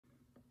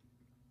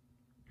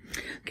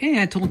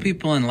Okay, I told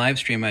people in live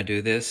stream I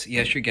do this.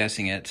 Yes, you're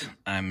guessing it.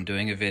 I'm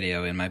doing a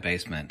video in my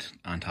basement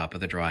on top of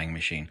the drying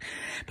machine.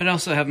 But I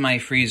also have my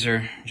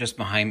freezer just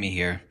behind me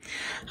here.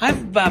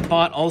 I've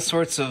bought all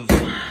sorts of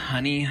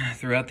honey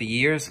throughout the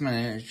years. I'm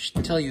going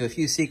to tell you a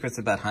few secrets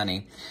about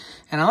honey.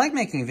 And I like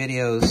making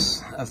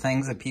videos of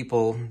things that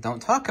people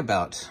don't talk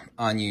about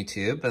on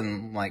YouTube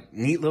and like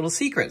neat little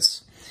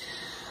secrets.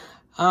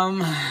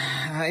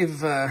 I've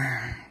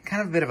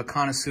kind of a bit of a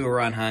connoisseur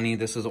on honey.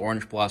 This is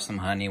orange blossom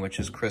honey, which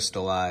is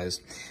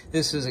crystallized.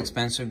 This is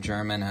expensive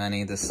German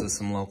honey. This is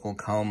some local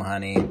comb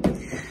honey.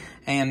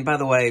 And by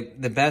the way,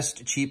 the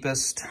best,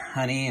 cheapest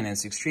honey, and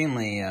it's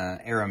extremely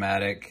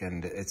aromatic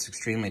and it's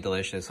extremely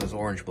delicious, is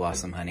orange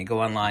blossom honey.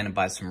 Go online and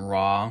buy some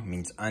raw,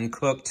 means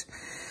uncooked.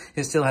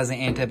 It still has the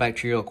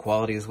antibacterial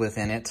qualities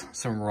within it.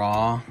 Some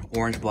raw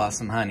orange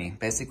blossom honey.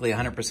 Basically,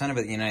 100% of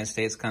it in the United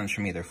States comes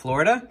from either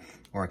Florida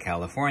or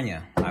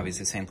California.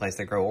 Obviously, the same place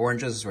they grow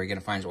oranges is where you're going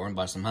to find orange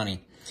blossom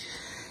honey.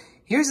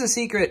 Here's the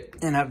secret,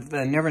 and I've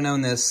never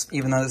known this,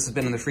 even though this has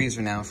been in the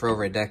freezer now for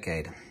over a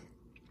decade.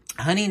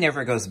 Honey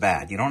never goes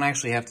bad. You don't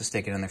actually have to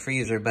stick it in the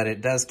freezer, but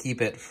it does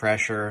keep it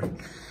fresher,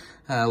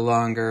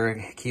 longer.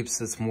 It keeps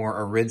its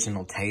more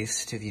original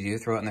taste if you do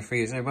throw it in the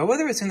freezer. But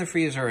whether it's in the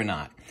freezer or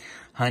not,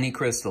 honey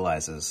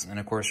crystallizes. And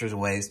of course, there's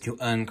ways to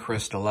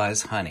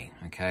uncrystallize honey,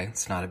 okay?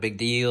 It's not a big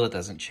deal. It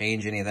doesn't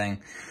change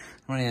anything.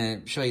 I'm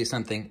going to show you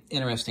something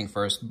interesting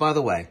first. By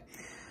the way,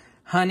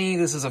 honey,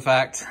 this is a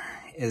fact,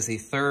 is the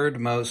third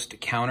most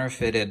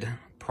counterfeited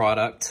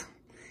product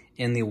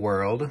in the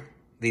world.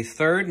 The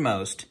third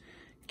most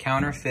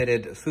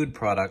counterfeited food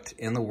product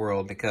in the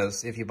world,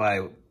 because if you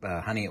buy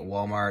honey at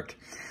Walmart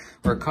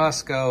or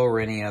Costco or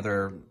any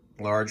other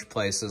large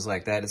places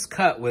like that, it's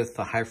cut with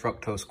the high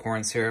fructose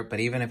corn syrup. But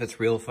even if it's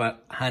real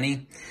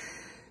honey,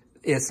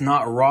 it's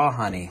not raw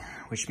honey,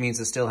 which means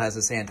it still has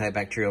its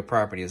antibacterial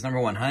properties. Number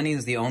one, honey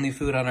is the only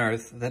food on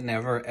earth that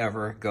never,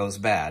 ever goes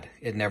bad.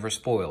 It never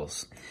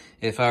spoils.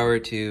 If I were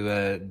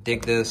to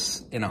dig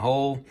this in a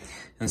hole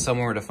and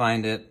someone were to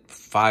find it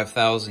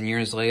 5,000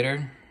 years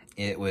later,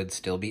 it would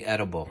still be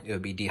edible. It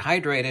would be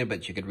dehydrated,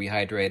 but you could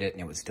rehydrate it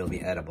and it would still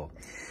be edible.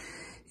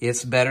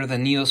 It's better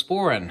than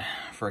Neosporin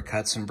for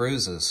cuts and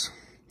bruises.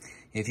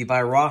 If you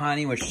buy raw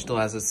honey, which still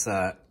has its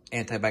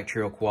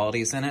antibacterial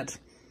qualities in it,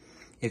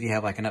 if you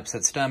have like an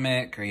upset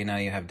stomach or, you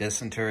have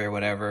dysentery or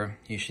whatever,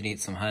 you should eat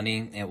some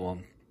honey. It will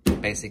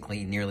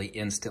basically nearly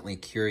instantly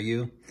cure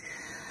you.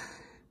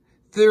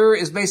 There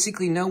is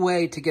basically no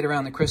way to get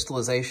around the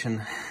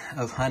crystallization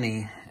of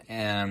honey.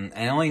 And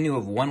I only knew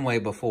of one way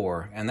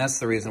before, and that's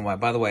the reason why.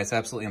 By the way, it's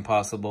absolutely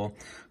impossible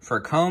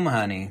for comb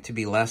honey to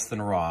be less than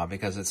raw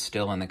because it's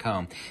still in the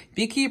comb.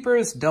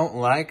 Beekeepers don't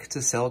like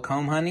to sell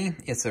comb honey.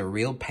 It's a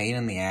real pain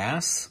in the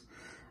ass.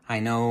 I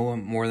know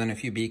more than a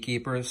few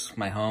beekeepers.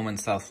 My home in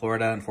South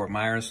Florida in Fort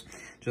Myers,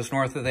 just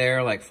north of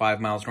there, like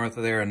 5 miles north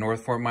of there, and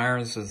North Fort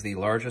Myers is the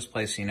largest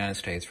place in the United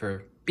States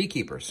for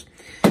beekeepers.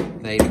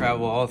 They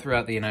travel all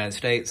throughout the United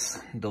States,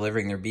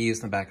 delivering their bees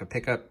in the back of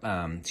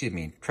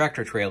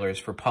tractor trailers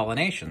for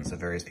pollinations of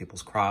various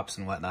people's crops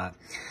and whatnot.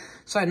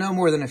 So I know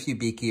more than a few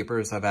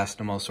beekeepers. I've asked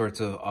them all sorts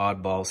of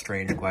oddball,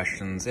 strange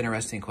questions,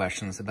 interesting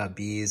questions about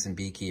bees and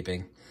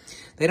beekeeping.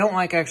 They don't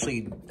like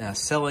actually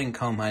selling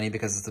comb honey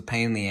because it's a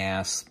pain in the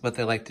ass. What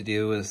they like to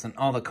do is, and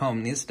all the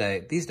comb these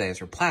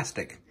days are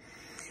plastic.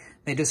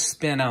 They just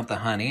spin out the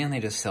honey and they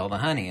just sell the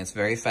honey. It's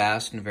very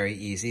fast and very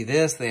easy.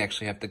 This, they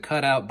actually have to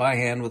cut out by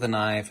hand with a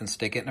knife and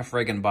stick it in a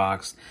friggin'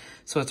 box.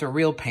 So it's a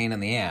real pain in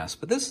the ass.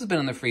 But this has been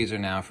in the freezer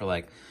now for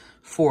like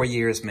 4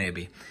 years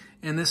maybe.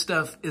 And this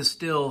stuff is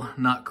still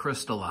not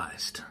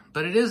crystallized.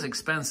 But it is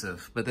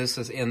expensive. But this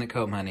is in the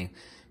comb honey.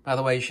 By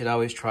the way, you should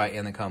always try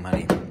in the comb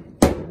honey.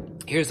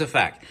 Here's the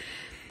fact.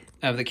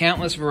 Of the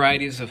countless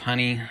varieties of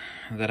honey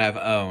that I've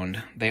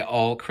owned, they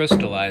all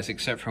crystallize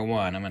except for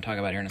one. I'm going to talk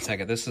about here in a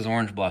second. This is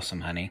orange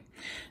blossom honey.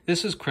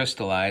 This is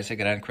crystallized. I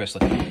get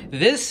uncrystallized.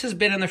 This has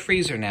been in the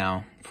freezer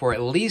now for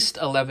at least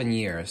 11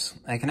 years.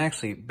 I can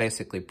actually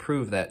basically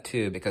prove that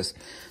too, because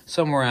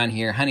somewhere on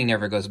here, honey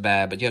never goes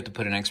bad, but you have to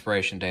put an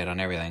expiration date on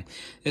everything.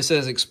 This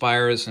says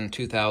expires in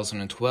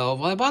 2012.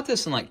 Well, I bought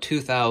this in like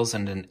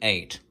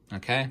 2008,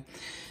 okay?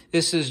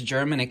 This is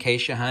German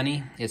acacia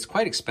honey. It's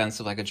quite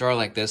expensive. Like a jar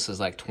like this is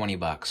like 20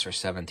 bucks or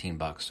 17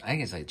 bucks. I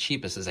think it's like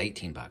cheapest is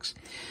 18 bucks.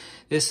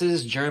 This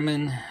is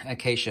German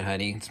acacia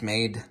honey. It's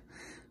made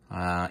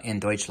in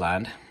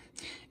Deutschland.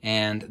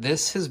 And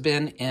this has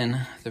been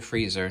in the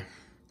freezer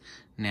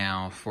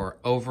now for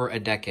over a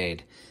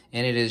decade.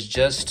 And it is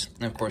just,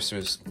 and of course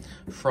there's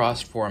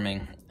frost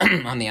forming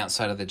on the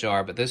outside of the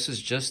jar, but this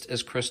is just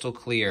as crystal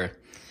clear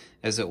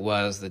as it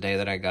was the day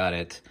that I got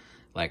it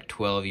like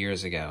 12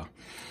 years ago.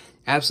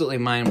 Absolutely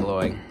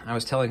mind-blowing. I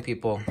was telling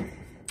people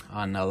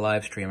on a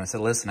live stream, I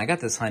said, listen, I got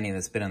this honey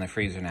that's been in the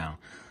freezer now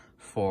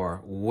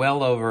for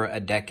well over a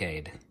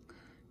decade.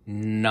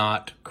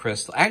 Not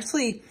crystal.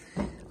 Actually,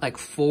 like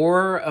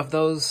 4 of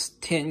those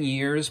 10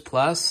 years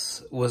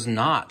plus was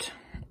not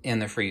in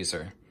the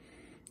freezer.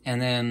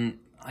 And then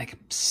like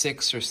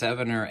 6 or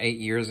 7 or 8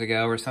 years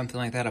ago or something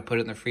like that, I put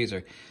it in the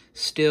freezer.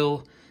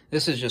 Still,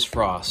 this is just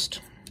frost.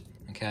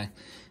 okay?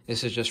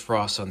 This is just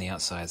frost on the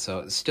outside, so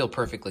it's still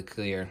perfectly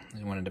clear.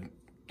 I wanted to,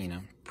 you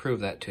know, prove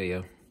that to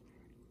you.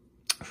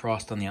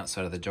 Frost on the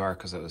outside of the jar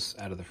because it was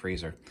out of the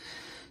freezer.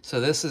 So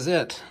this is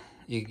it.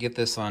 You can get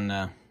this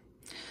on...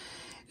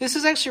 This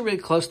is actually really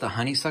close to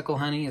honeysuckle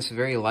honey. It's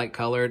very light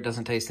colored.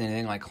 Doesn't taste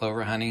anything like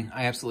clover honey.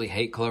 I absolutely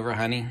hate clover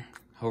honey.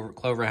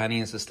 Clover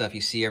honey is the stuff you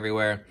see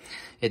everywhere.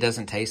 It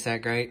doesn't taste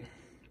that great.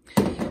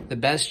 The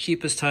best,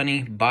 cheapest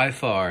honey by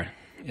far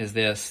is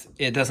this.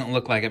 It doesn't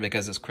look like it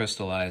because it's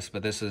crystallized,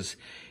 but this is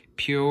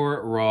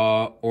pure,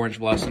 raw orange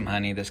blossom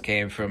honey. This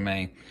came from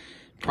a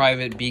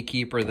private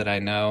beekeeper that I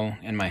know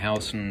in my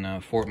house in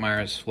Fort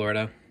Myers,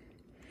 Florida.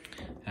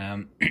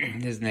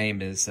 His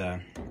name is, oh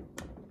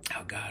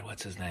God,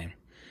 what's his name?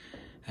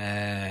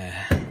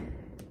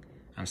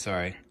 I'm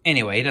sorry.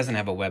 Anyway, he doesn't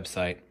have a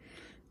website.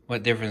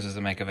 What difference does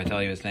it make if I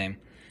tell you his name?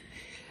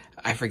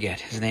 I forget.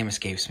 His name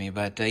escapes me.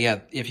 But yeah,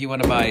 if you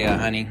want to buy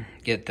honey,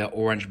 get the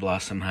orange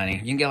blossom honey.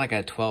 You can get like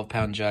a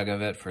 12-pound jug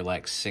of it for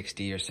like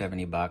 60 or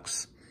 70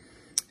 bucks.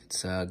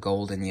 It's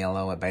gold and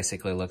yellow. It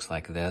basically looks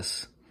like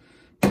this.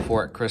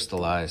 Before it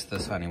crystallized,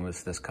 this honey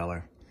was this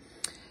color.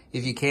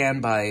 If you can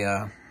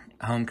buy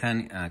comb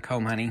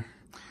honey,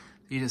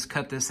 you just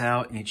cut this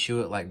out and you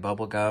chew it like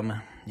bubble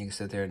gum. You can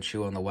sit there and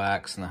chew on the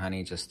wax and the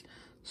honey just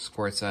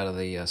squirts out of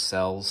the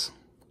cells.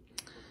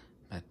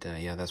 But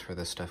yeah, that's where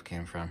this stuff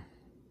came from.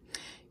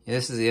 Yeah,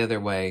 this is the other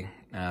way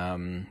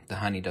the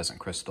honey doesn't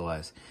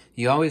crystallize.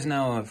 You always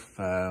know if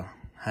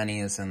honey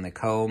is in the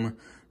comb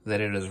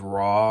that it is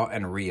raw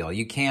and real.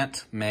 You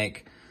can't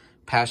make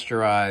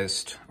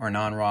pasteurized or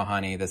non-raw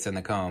honey that's in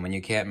the comb, and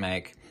you can't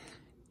make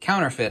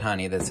counterfeit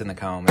honey that's in the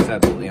comb. It's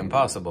absolutely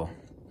impossible.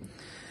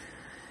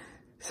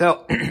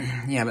 So,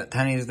 yeah, but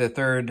honey is the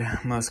third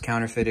most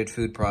counterfeited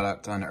food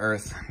product on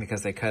earth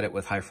because they cut it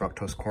with high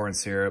fructose corn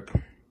syrup.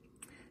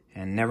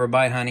 And never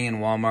buy honey in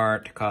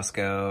Walmart,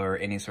 Costco, or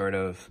any sort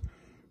of,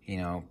 you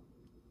know,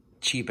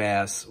 cheap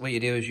ass. What you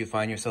do is you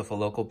find yourself a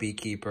local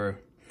beekeeper.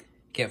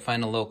 Can't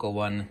find a local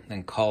one,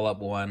 then call up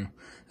one.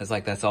 It's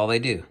like that's all they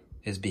do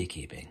is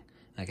beekeeping,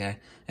 okay?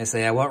 They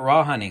say, I want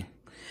raw honey.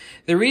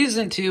 The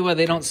reason, too, why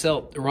they don't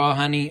sell raw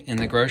honey in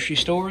the grocery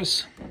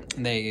stores,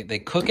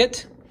 they cook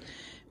it,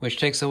 which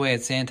takes away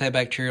its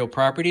antibacterial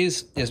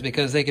properties, is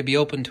because they could be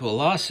open to a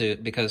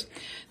lawsuit because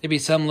there'd be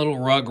some little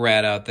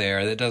rugrat out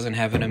there that doesn't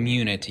have an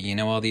immunity. You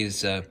know, all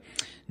these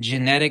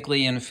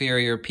genetically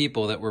inferior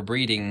people that we're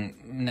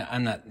breeding.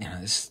 I'm not, you know,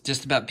 it's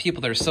just about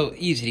people that are so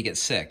easy to get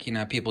sick. You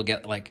know, people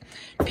get like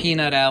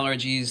peanut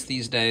allergies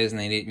these days,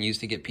 and they didn't used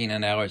to get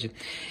peanut allergies.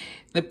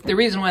 The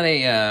reason why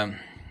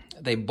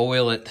they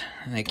boil it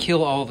and they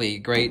kill all the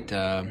great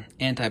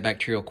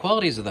antibacterial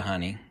qualities of the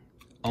honey.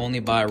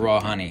 Only buy raw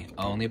honey.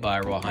 Only buy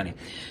raw honey.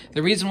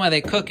 The reason why they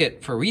cook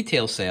it for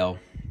retail sale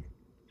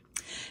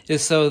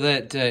is so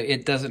that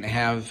it doesn't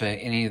have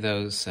any of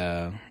those,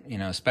 you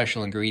know,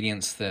 special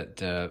ingredients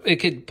that it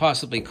could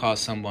possibly cause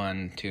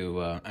someone to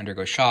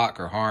undergo shock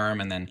or harm,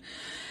 and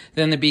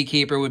then the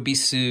beekeeper would be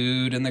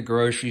sued, and the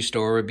grocery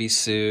store would be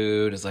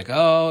sued. It's like,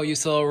 oh, you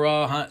sold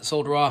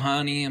raw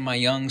honey, and my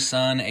young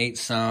son ate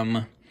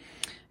some.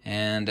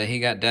 And he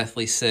got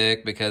deathly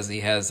sick because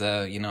he has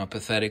a, you know, a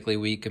pathetically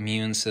weak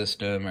immune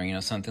system or, you know,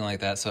 something like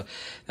that. So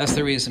that's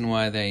the reason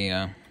why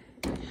they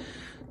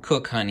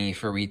cook honey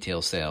for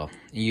retail sale.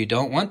 You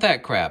don't want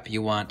that crap.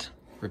 You want,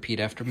 repeat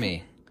after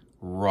me,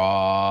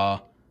 raw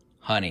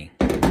honey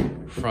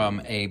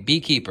from a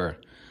beekeeper.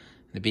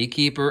 The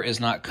beekeeper is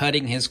not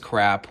cutting his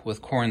crap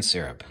with corn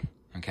syrup,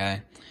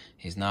 okay?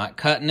 He's not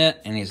cutting it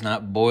and he's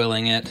not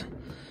boiling it,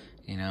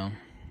 you know.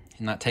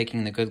 He's not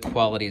taking the good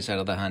qualities out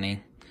of the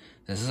honey.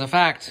 This is a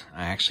fact.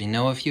 I actually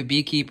know a few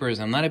beekeepers.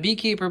 I'm not a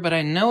beekeeper, but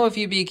I know a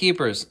few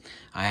beekeepers.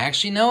 I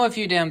actually know a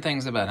few damn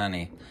things about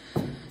honey.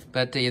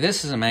 But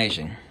this is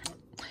amazing.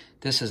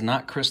 This is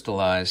not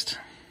crystallized,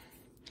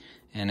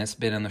 and it's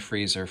been in the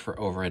freezer for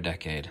over a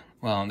decade.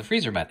 Well, in the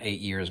freezer about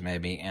 8 years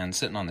maybe, and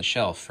sitting on the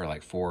shelf for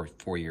like four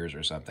years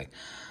or something.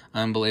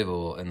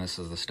 Unbelievable. And this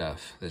is the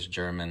stuff. This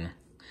German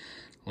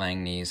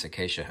Langnese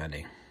acacia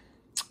honey.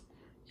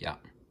 Yeah,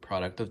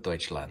 product of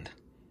Deutschland.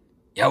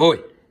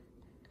 Jawohl.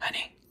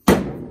 Honey.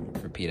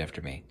 Repeat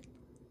after me.